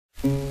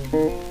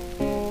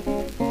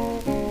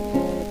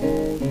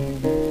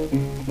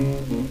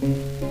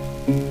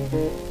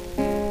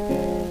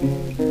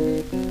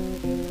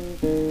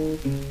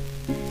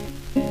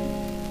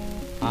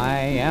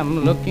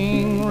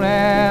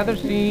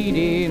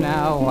seedy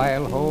now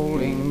while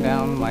holding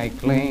down my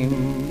claim,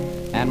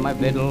 and my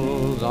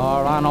victuals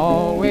are on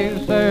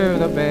always serve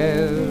the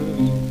best.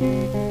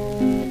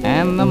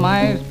 And the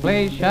mice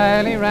play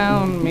shyly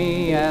round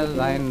me as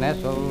I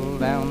nestle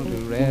down to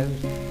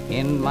rest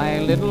in my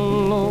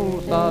little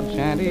old sod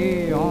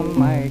shanty on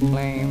my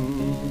claim.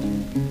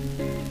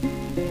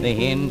 The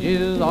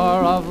hinges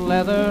are of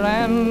leather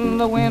and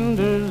the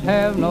windows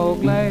have no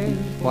glass,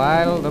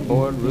 while the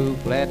board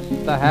roof lets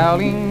the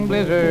howling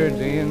blizzards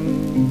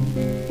in.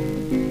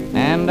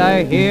 And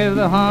I hear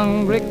the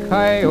hungry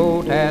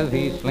coyote as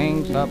he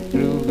slinks up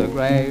through the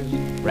grass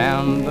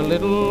round the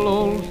little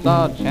old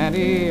sod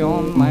shanty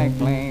on my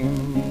claim.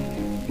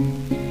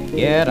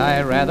 Yet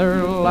I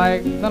rather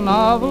like the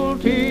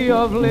novelty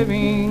of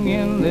living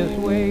in this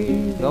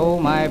way, though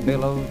my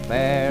bill of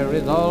fare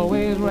is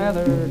always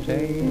rather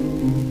tame.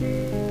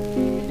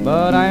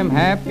 But I'm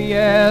happy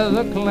as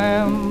a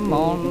clam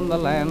on the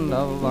land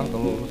of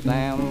Uncle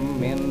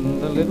Sam, in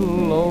the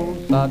little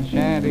old sod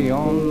shanty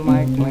on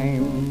my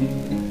claim.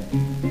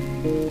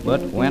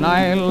 But when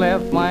I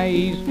left my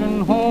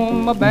eastern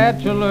home, a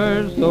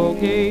bachelor so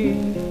gay,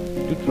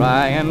 to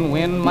try and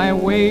win my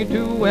way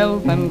to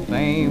wealth and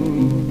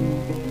fame,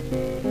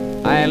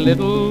 I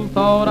little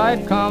thought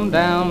I'd come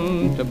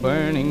down to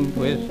burning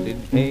twisted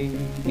hay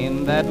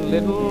in that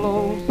little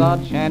old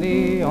sod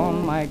shanty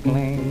on my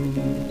claim.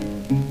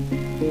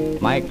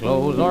 My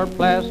clothes are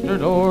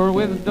plastered o'er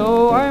with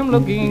dough, I'm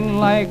looking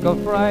like a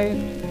fright,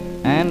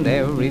 and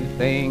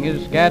everything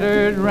is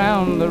scattered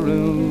round the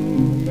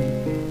room.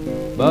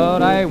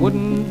 But I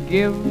wouldn't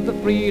give the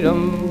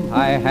freedom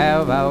I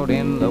have out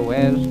in the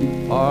west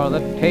for the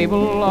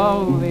table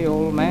of the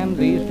old man's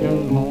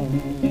eastern home.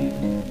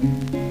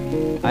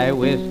 I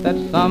wish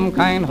that some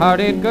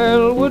kind-hearted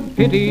girl would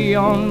pity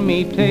on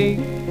me take,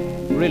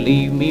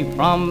 relieve me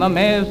from the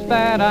mess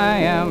that I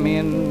am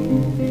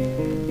in.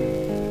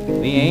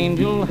 The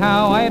angel,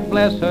 how I'd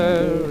bless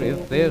her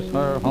if this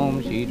her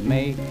home she'd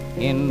make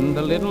in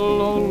the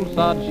little old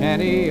sod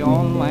shanty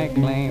on my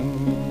claim.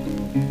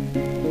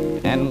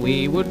 And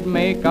we would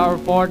make our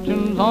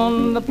fortunes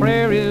on the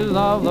prairies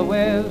of the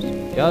west,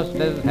 just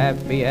as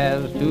happy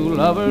as two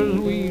lovers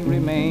we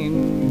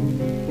remain.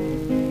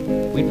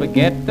 We'd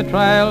forget the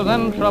trials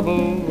and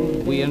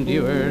troubles we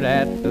endured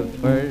at the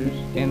first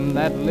in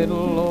that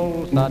little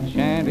old sod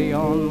shanty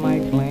on my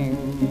claim.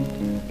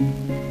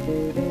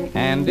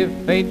 And if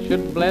fate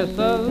should bless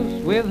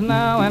us with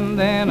now and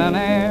then an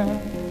heir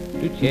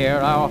to cheer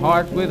our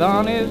hearts with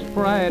honest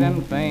pride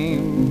and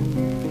fame,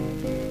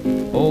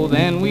 oh,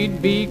 then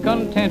we'd be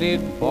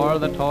contented for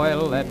the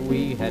toil that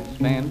we had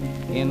spent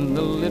in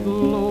the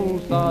little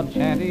old sod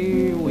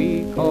shanty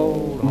we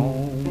called home.